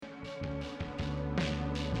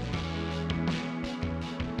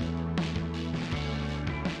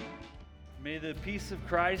The peace of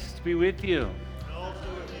Christ be with you. And also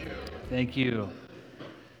with you. Thank you.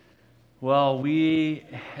 Well, we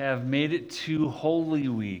have made it to Holy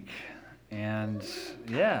Week. And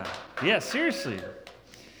yeah, seriously.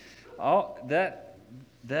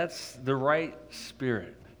 That's the right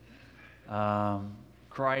spirit.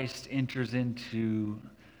 Christ enters into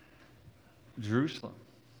Jerusalem,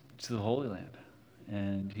 to the Holy Land.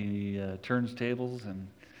 And he turns tables and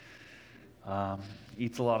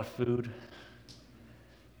eats a lot of food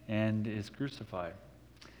and is crucified.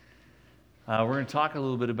 We're going to talk a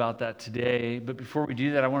little bit about that today, but before we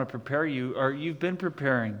do that, I want to prepare you, or you've been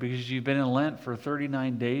preparing because you've been in Lent for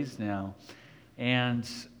 39 days now, and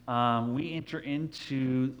we enter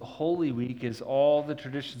into Holy Week as all the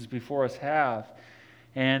traditions before us have,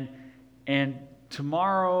 and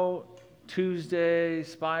tomorrow, Tuesday,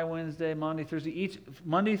 Spy Wednesday, Monday, Thursday, each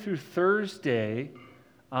Monday through Thursday,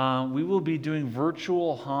 we will be doing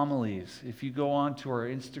virtual homilies. If you go on to our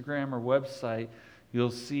Instagram or website, you'll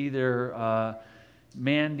see there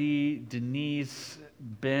Mandy, Denise,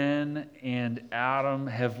 Ben, and Adam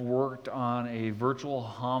have worked on a virtual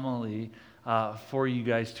homily for you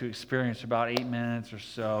guys to experience, about 8 minutes or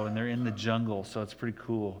so, and they're in the jungle, so it's pretty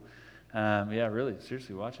cool. Really,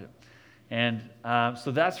 seriously, watch it. And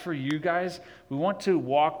so that's for you guys. We want to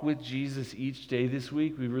walk with Jesus each day this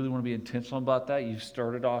week. We really want to be intentional about that. You've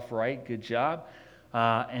started off right. Good job.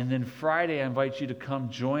 And then Friday, I invite you to come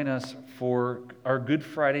join us for our Good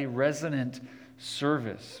Friday Resonant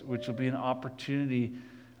service, which will be an opportunity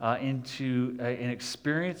into an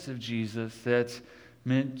experience of Jesus that's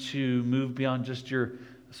meant to move beyond just your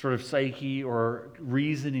sort of psyche or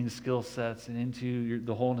reasoning skill sets and into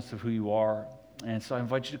the wholeness of who you are. And so I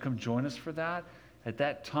invite you to come join us for that. At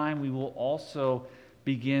that time, we will also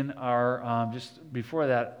begin our, just before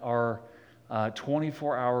that, our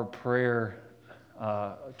 24-hour prayer,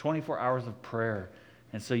 24 hours of prayer.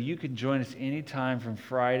 And so you can join us anytime from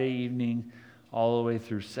Friday evening all the way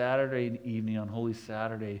through Saturday evening on Holy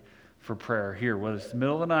Saturday for prayer here, whether it's the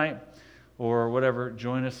middle of the night or whatever.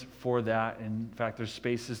 Join us for that. In fact, there's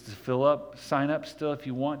spaces to fill up, sign up still if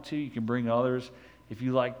you want to. You can bring others. If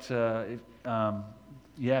you like to,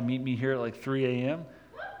 meet me here at like 3 a.m.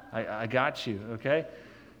 I got you, okay?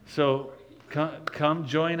 So come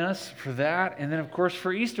join us for that. And then, of course,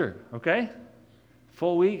 for Easter, okay?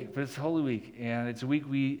 Full week, but it's Holy Week. And it's a week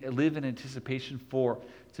we live in anticipation for.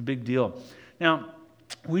 It's a big deal. Now,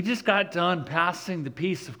 we just got done passing the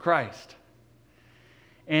peace of Christ.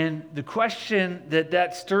 And the question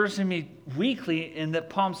that stirs in me weekly and that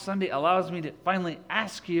Palm Sunday allows me to finally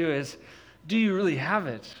ask you is, do you really have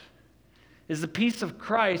it? Is the peace of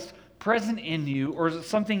Christ present in you, or is it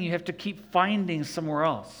something you have to keep finding somewhere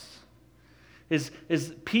else? Is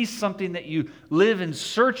peace something that you live in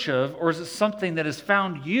search of, or is it something that has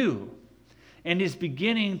found you and is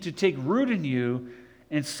beginning to take root in you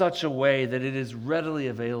in such a way that it is readily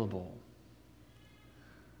available?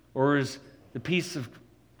 Or is the peace of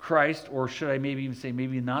Christ, or should I maybe even say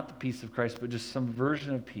maybe not the peace of Christ, but just some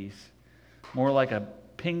version of peace, more like a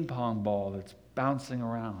ping pong ball that's bouncing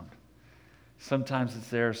around? Sometimes it's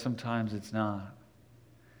there, sometimes it's not.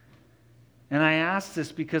 And I ask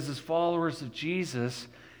this because as followers of Jesus,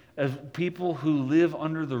 as people who live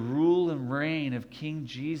under the rule and reign of King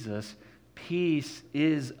Jesus, peace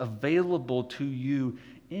is available to you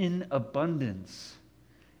in abundance.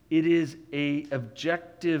 It is an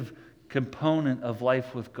objective component of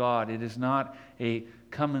life with God. It is not a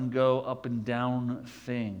come and go, up and down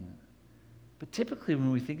thing. But typically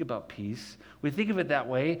when we think about peace, we think of it that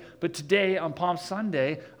way. But today on Palm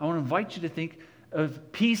Sunday, I want to invite you to think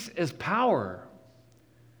of peace as power.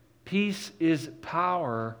 Peace is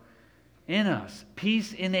power in us.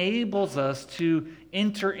 Peace enables us to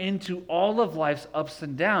enter into all of life's ups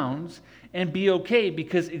and downs and be okay,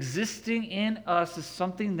 because existing in us is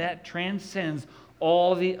something that transcends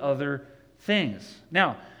all the other things.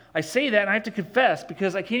 Now, I say that, and I have to confess,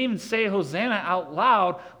 because I can't even say Hosanna out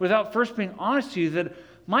loud without first being honest to you that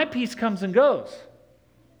my peace comes and goes.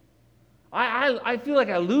 I feel like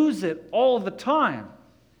I lose it all the time.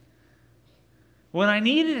 When I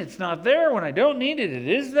need it, it's not there. When I don't need it, it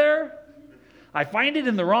is there. I find it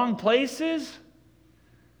in the wrong places.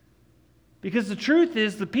 Because the truth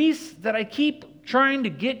is, the peace that I keep trying to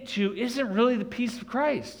get to isn't really the peace of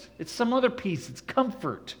Christ. It's some other peace. It's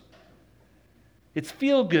comfort. It's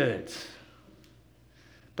feel-goods.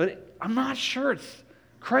 But I'm not sure it's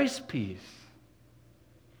Christ's peace.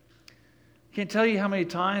 I can't tell you how many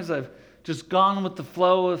times I've just gone with the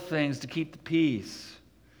flow of things to keep the peace,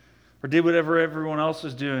 or did whatever everyone else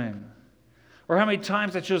was doing. Or how many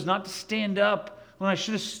times I chose not to stand up when I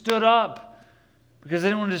should have stood up because I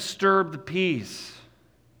didn't want to disturb the peace.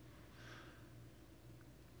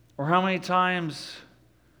 Or how many times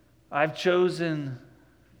I've chosen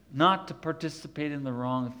not to participate in the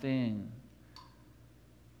wrong thing,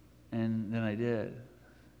 and then I did.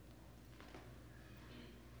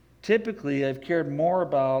 Typically, I've cared more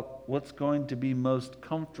about what's going to be most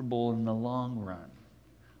comfortable in the long run.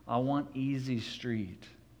 I want easy street.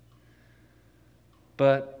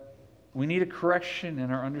 But we need a correction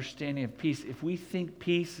in our understanding of peace. If we think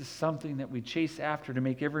peace is something that we chase after to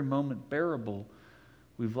make every moment bearable,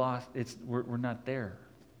 we're not there.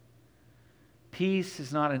 Peace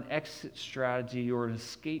is not an exit strategy or an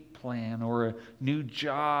escape plan or a new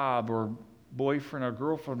job or boyfriend or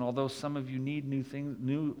girlfriend, although some of you need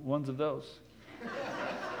new ones of those.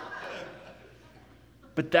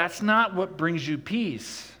 But that's not what brings you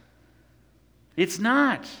peace. It's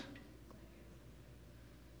not.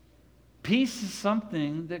 Peace is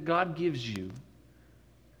something that God gives you,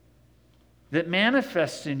 that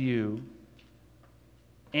manifests in you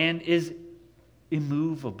and is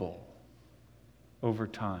immovable over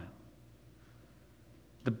time.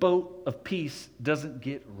 The boat of peace doesn't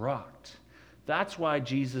get rocked. That's why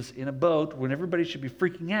Jesus, in a boat, when everybody should be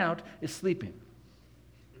freaking out, is sleeping.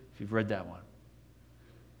 If you've read that one.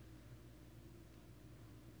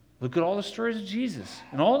 Look at all the stories of Jesus.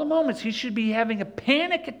 In all the moments he should be having a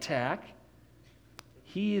panic attack,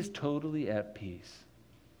 he is totally at peace.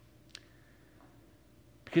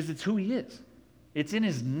 Because it's who he is. It's in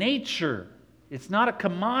his nature. It's not a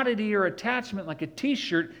commodity or attachment like a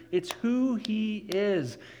t-shirt. It's who he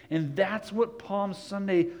is. And that's what Palm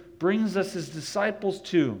Sunday brings us as disciples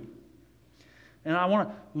to. And I want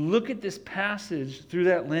to look at this passage through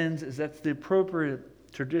that lens, as that's the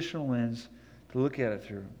appropriate traditional lens to look at it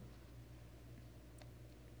through.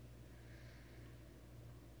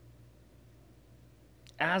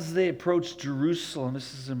 As they approached Jerusalem,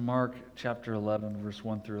 this is in Mark chapter 11, verse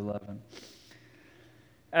 1 through 11.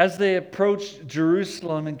 As they approached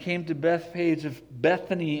Jerusalem and came to Bethphage of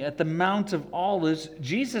Bethany at the Mount of Olives,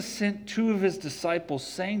 Jesus sent two of his disciples,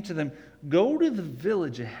 saying to them, "Go to the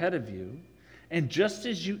village ahead of you, and just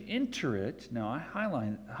as you enter it," now I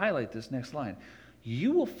highlight this next line,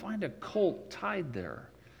 "you will find a colt tied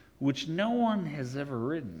there, which no one has ever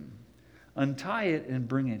ridden. Untie it and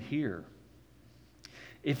bring it here.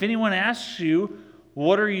 If anyone asks you,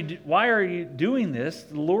 why are you doing this?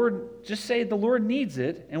 Just say the Lord needs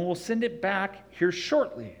it, and we'll send it back here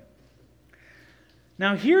shortly."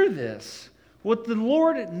 Now hear this. What the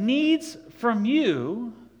Lord needs from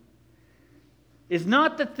you is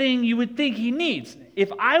not the thing you would think he needs.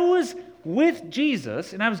 If I was with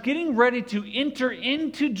Jesus and I was getting ready to enter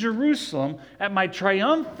into Jerusalem at my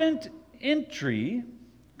triumphant entry,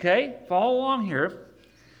 okay, follow along here.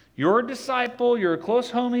 You're a disciple, you're a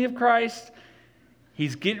close homie of Christ.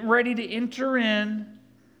 He's getting ready to enter in,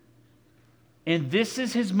 and this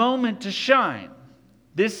is his moment to shine.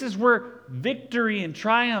 This is where victory and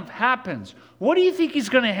triumph happens. What do you think he's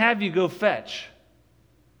going to have you go fetch?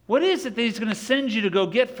 What is it that he's going to send you to go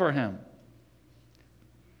get for him?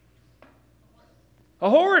 A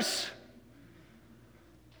horse.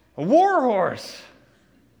 A war horse.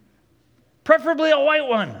 Preferably a white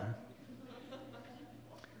one.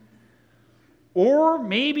 Or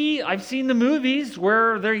maybe I've seen the movies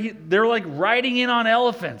where they're like riding in on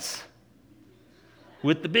elephants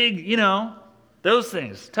with the big, those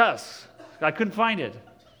things, tusks. I couldn't find it.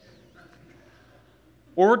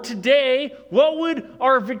 Or today, what would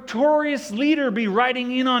our victorious leader be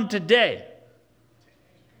riding in on today?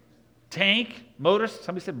 Tank?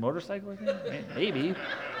 Somebody said motorcycle? Maybe.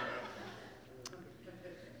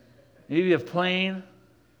 Maybe a plane.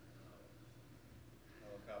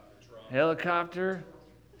 Helicopter.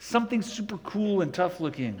 Something super cool and tough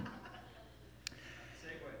looking.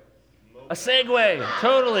 A Segway.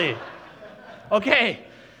 Totally. Okay.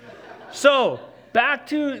 So, back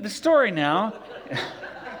to the story now.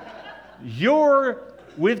 You're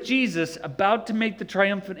with Jesus, about to make the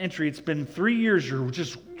triumphant entry. It's been 3 years. You're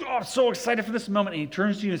just so excited for this moment. And he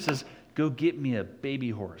turns to you and says, "Go get me a baby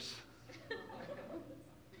horse."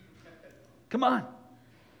 Come on.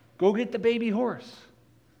 Go get the baby horse.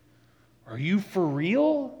 Are you for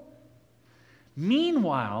real?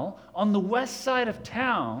 Meanwhile, on the west side of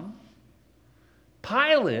town,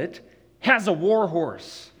 Pilate has a war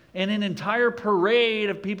horse, and an entire parade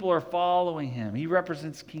of people are following him. He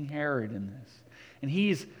represents King Herod in this. And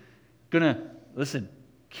he's going to,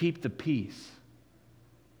 keep the peace.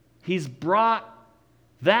 He's brought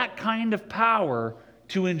that kind of power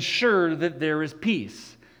to ensure that there is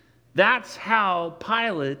peace. That's how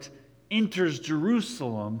Pilate enters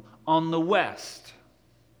Jerusalem on the west.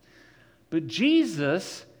 But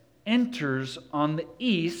Jesus enters on the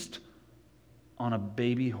east on a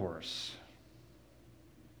baby horse.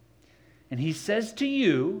 And he says to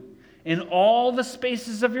you, in all the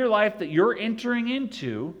spaces of your life that you're entering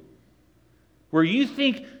into, where you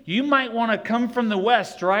think you might want to come from the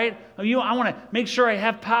west, right? I want to make sure I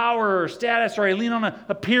have power or status, or I lean on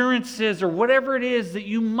appearances, or whatever it is that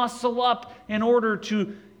you muscle up in order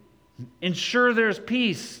to ensure there's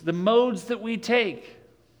peace, the modes that we take.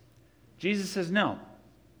 Jesus says, no.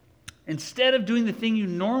 Instead of doing the thing you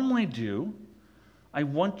normally do, I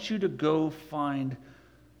want you to go find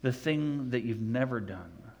the thing that you've never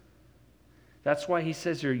done. That's why he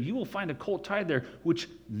says here, you will find a colt tied there, which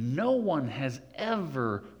no one has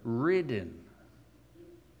ever ridden.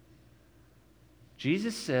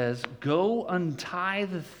 Jesus says, go untie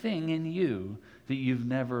the thing in you that you've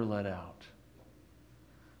never let out.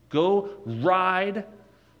 Go ride,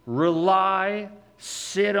 rely,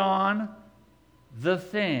 sit on the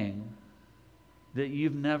thing that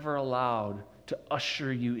you've never allowed to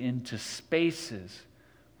usher you into spaces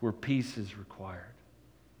where peace is required.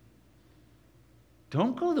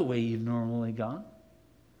 Don't go the way you've normally gone.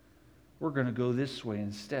 We're going to go this way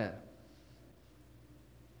instead.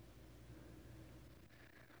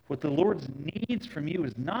 What the Lord needs from you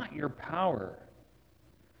is not your power.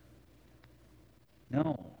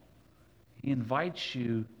 No. He invites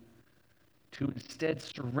you to instead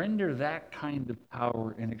surrender that kind of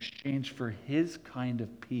power in exchange for His kind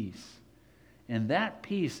of peace. And that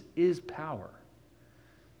peace is power,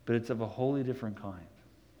 but it's of a wholly different kind.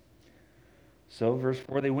 So, verse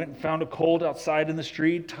 4, they went and found a colt outside in the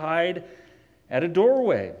street, tied at a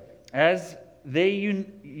doorway. As they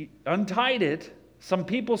untied it, some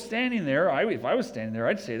people standing there, if I was standing there,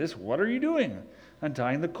 I'd say this, what are you doing?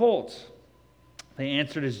 Untying the colts. They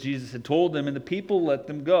answered as Jesus had told them, and the people let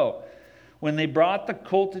them go. When they brought the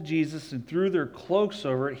colt to Jesus and threw their cloaks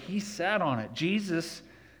over it, He sat on it. Jesus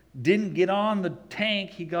didn't get on the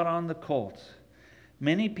tank, He got on the colt.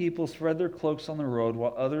 Many people spread their cloaks on the road,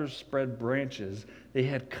 while others spread branches they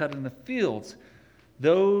had cut in the fields.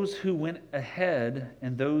 Those who went ahead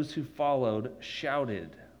and those who followed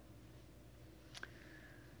shouted.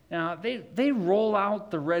 Now, they roll out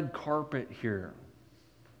the red carpet here,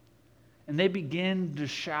 and they begin to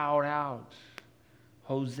shout out,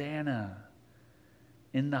 Hosanna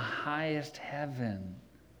in the highest heaven.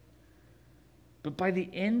 But by the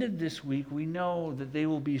end of this week, we know that they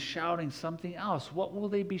will be shouting something else. What will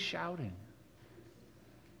they be shouting?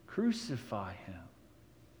 Crucify Him.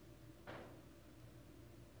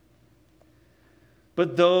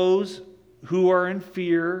 But those who are in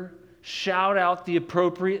fear shout out the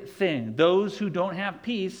appropriate thing. Those who don't have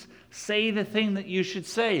peace say the thing that you should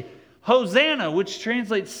say. Hosanna, which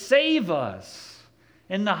translates save us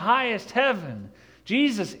in the highest heaven.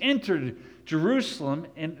 Jesus entered Jerusalem,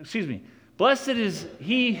 blessed is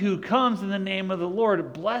he who comes in the name of the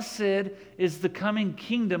Lord. Blessed is the coming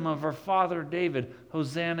kingdom of our father David.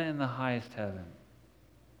 Hosanna in the highest heaven.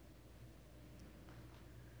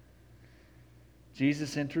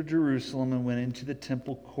 Jesus entered Jerusalem and went into the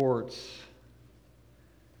temple courts.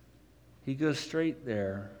 He goes straight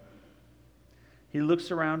there. He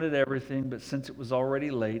looks around at everything, but since it was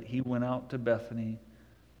already late, he went out to Bethany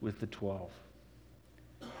with the 12.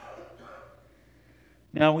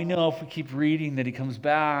 Now, we know if we keep reading that he comes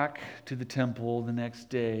back to the temple the next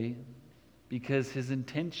day because his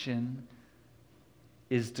intention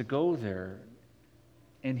is to go there.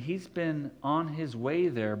 And he's been on his way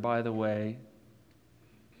there, by the way,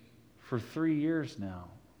 for 3 years now.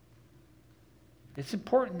 It's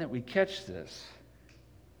important that we catch this.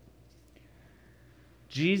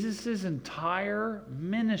 Jesus' entire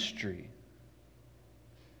ministry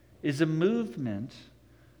is a movement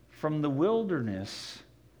from the wilderness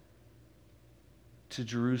to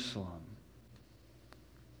Jerusalem.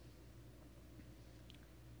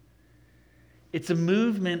 It's a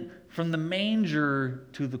movement from the manger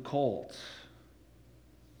to the colt,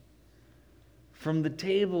 from the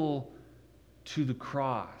table to the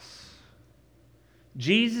cross.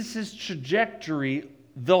 Jesus' trajectory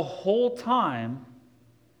the whole time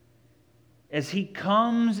as he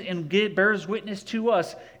comes and bears witness to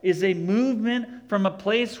us is a movement from a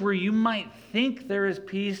place where you might think there is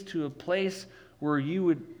peace to a place where you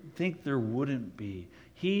would think there wouldn't be.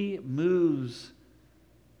 He moves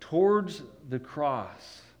towards the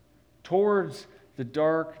cross, towards the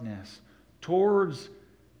darkness, towards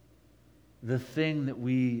the thing that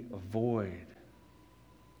we avoid.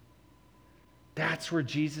 That's where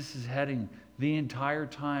Jesus is heading the entire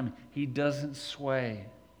time. He doesn't sway.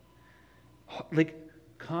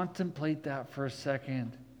 Contemplate that for a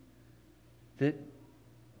second. That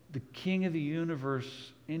the King of the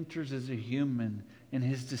universe enters as a human, and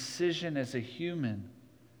his decision as a human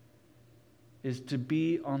is to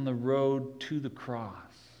be on the road to the cross.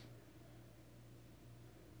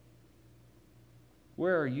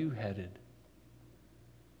 Where are you headed?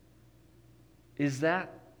 Is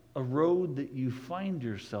that a road that you find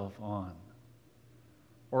yourself on?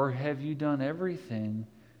 Or have you done everything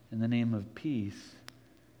in the name of peace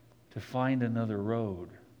to find another road,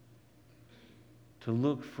 to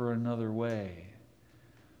look for another way?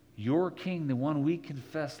 Your King, the one we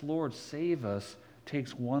confess, Lord, save us,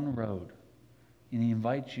 takes one road, and he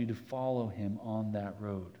invites you to follow him on that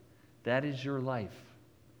road. That is your life.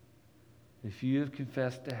 If you have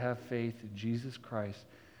confessed to have faith in Jesus Christ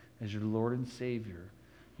as your Lord and Savior,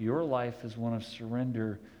 your life is one of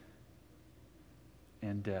surrender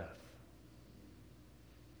and death.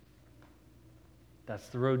 That's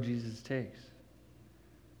the road Jesus takes.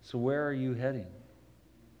 So where are you heading?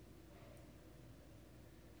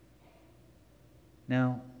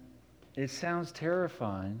 Now, it sounds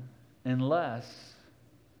terrifying unless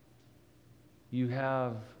you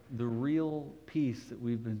have the real peace that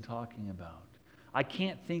we've been talking about. I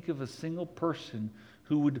can't think of a single person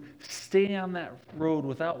who would stay on that road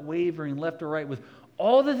without wavering left or right with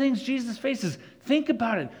all the things Jesus faces. Think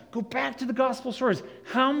about it. Go back to the gospel stories.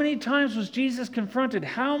 How many times was Jesus confronted?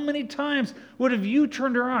 How many times would have you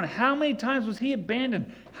turned around? How many times was he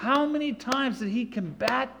abandoned? How many times did he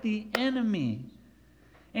combat the enemy?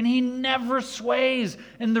 And he never sways.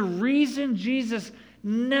 And the reason Jesus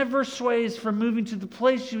never sways from moving to the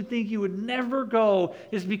place you would think he would never go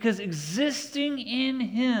is because existing in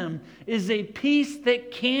him is a peace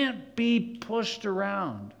that can't be pushed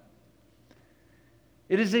around.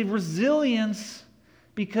 It is a resilience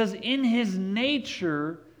because in his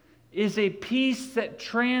nature is a peace that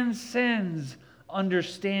transcends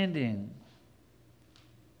understanding.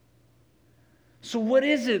 So what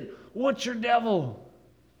is it? What's your devil?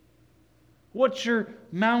 What's your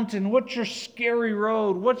mountain? What's your scary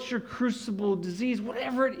road? What's your crucible disease?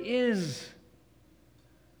 Whatever it is.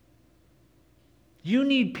 You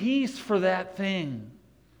need peace for that thing.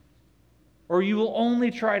 Or you will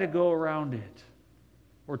only try to go around it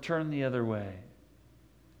or turn the other way.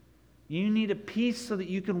 You need a peace so that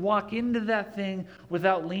you can walk into that thing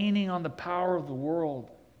without leaning on the power of the world,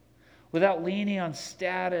 without leaning on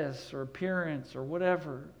status or appearance or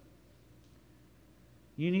whatever.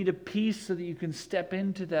 You need a peace so that you can step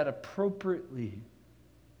into that appropriately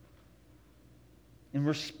and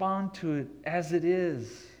respond to it as it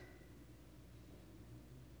is.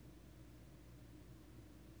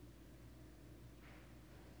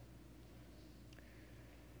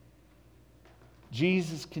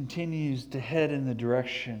 Jesus continues to head in the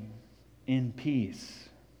direction in peace.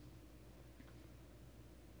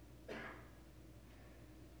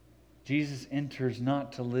 Jesus enters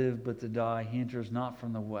not to live but to die. He enters not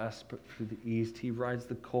from the west but through the east. He rides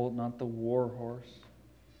the colt, not the war horse.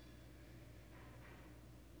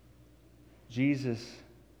 Jesus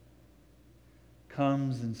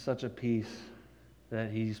comes in such a peace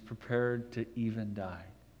that he's prepared to even die.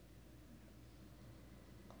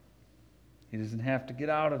 He doesn't have to get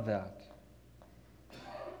out of that.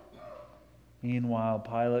 Meanwhile,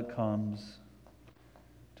 Pilate comes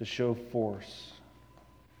to show force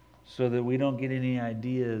so that we don't get any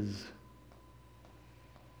ideas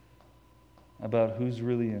about who's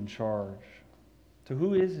really in charge. So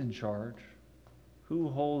who is in charge? Who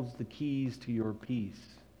holds the keys to your peace?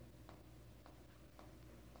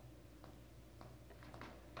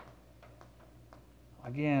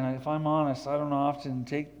 Again, if I'm honest, I don't often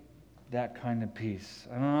take that kind of peace.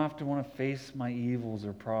 I don't often want to face my evils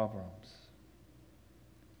or problems.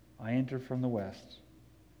 I enter from the west.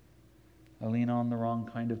 I lean on the wrong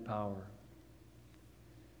kind of power.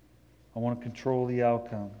 I want to control the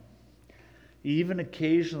outcome. Even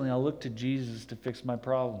occasionally, I'll look to Jesus to fix my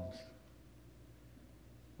problems.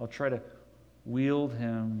 I'll try to wield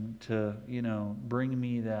him to, bring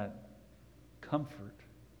me that comfort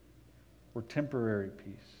or temporary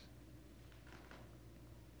peace.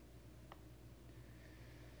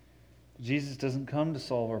 Jesus doesn't come to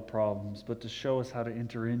solve our problems, but to show us how to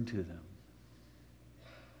enter into them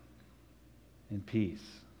in peace.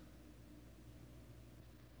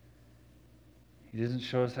 He doesn't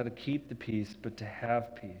show us how to keep the peace, but to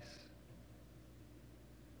have peace.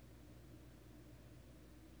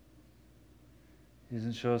 He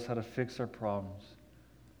doesn't show us how to fix our problems,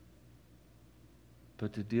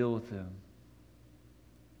 but to deal with them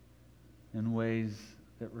in ways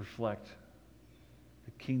that reflect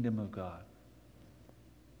the kingdom of God.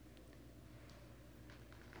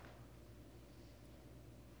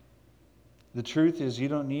 The truth is, you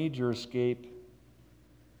don't need your escape.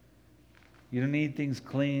 You don't need things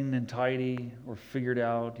clean and tidy or figured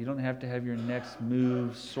out. You don't have to have your next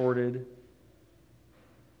move sorted.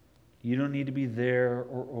 You don't need to be there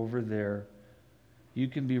or over there. You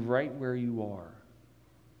can be right where you are.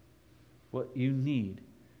 What you need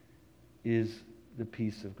is the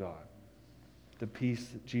peace of God, the peace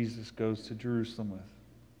that Jesus goes to Jerusalem with.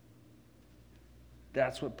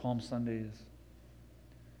 That's what Palm Sunday is.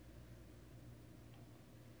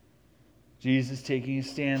 Jesus taking a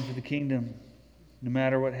stand for the kingdom, no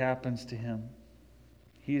matter what happens to him.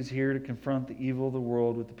 He is here to confront the evil of the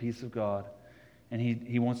world with the peace of God. And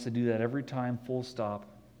he wants to do that every time, full stop.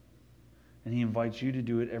 And he invites you to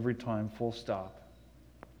do it every time, full stop.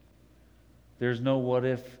 There's no what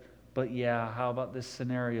if, but yeah, how about this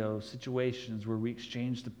scenario, situations where we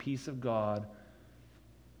exchange the peace of God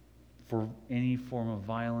for any form of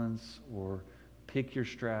violence or pick your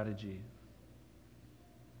strategy.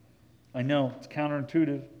 I know, it's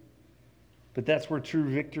counterintuitive, but that's where true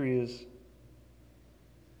victory is.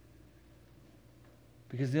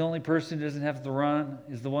 Because the only person who doesn't have to run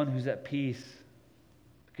is the one who's at peace.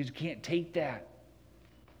 Because you can't take that.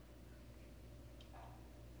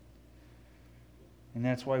 And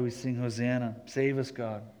that's why we sing Hosanna. Save us,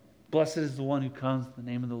 God. Blessed is the one who comes in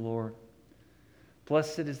the name of the Lord.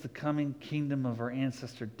 Blessed is the coming kingdom of our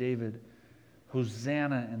ancestor David.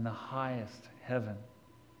 Hosanna in the highest heaven.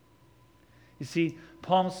 You see,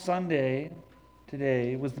 Palm Sunday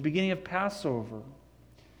today was the beginning of Passover.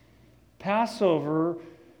 Passover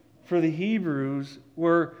for the Hebrews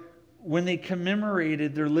were when they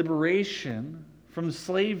commemorated their liberation from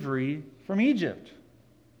slavery from Egypt.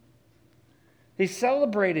 They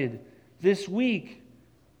celebrated this week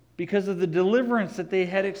because of the deliverance that they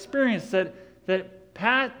had experienced, that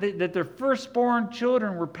their firstborn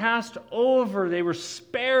children were passed over, they were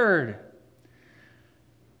spared.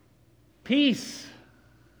 Peace.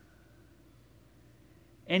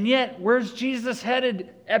 And yet, where's Jesus headed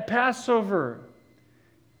at Passover?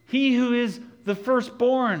 He who is the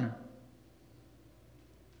firstborn.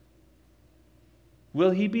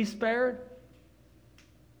 Will he be spared?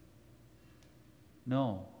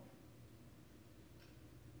 No.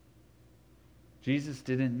 Jesus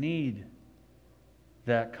didn't need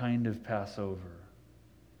that kind of Passover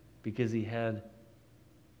because he had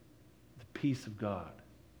the peace of God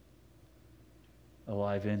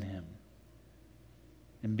alive in him.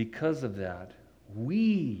 And because of that,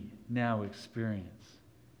 we now experience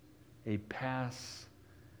a passing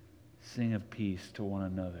of peace to one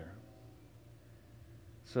another.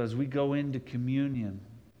 So as we go into communion,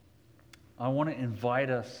 I want to invite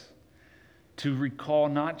us to recall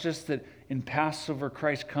not just that in Passover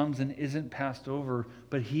Christ comes and isn't passed over,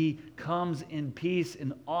 but he comes in peace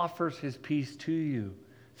and offers his peace to you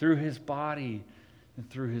through his body and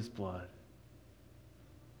through his blood.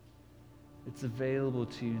 It's available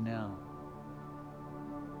to you now.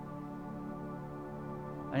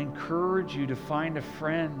 I encourage you to find a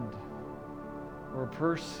friend or a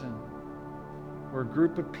person or a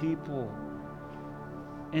group of people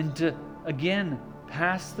and to, again,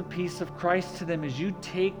 pass the peace of Christ to them. As you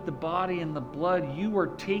take the body and the blood, you are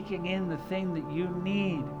taking in the thing that you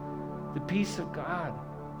need, the peace of God.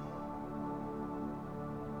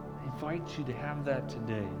 I invite you to have that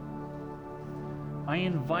today. I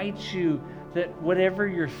invite you that whatever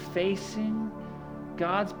you're facing,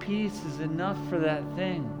 God's peace is enough for that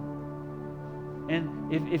thing.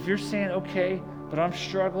 And if you're saying, okay, but I'm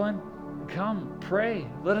struggling, come, pray.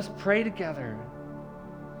 Let us pray together.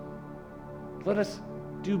 Let us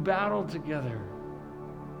do battle together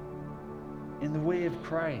in the way of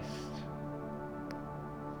Christ.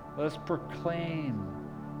 Let us proclaim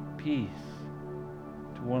peace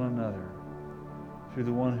to one another through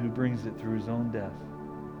the one who brings it through his own death,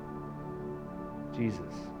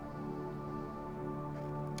 Jesus.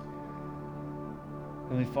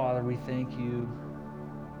 Heavenly Father, we thank you.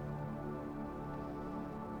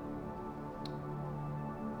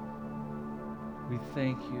 We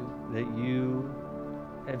thank you that you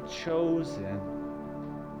have chosen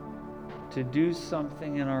to do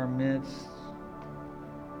something in our midst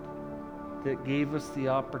that gave us the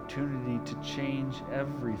opportunity to change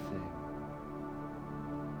everything.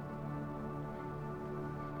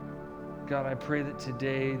 God, I pray that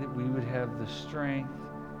today that we would have the strength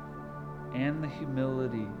and the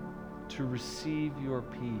humility to receive your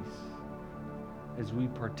peace as we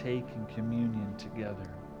partake in communion together.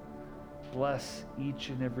 Bless each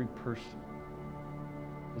and every person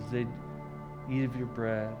as they eat of your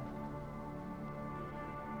bread,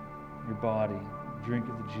 your body, drink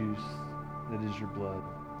of the juice that is your blood.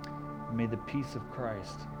 And may the peace of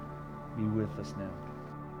Christ be with us now.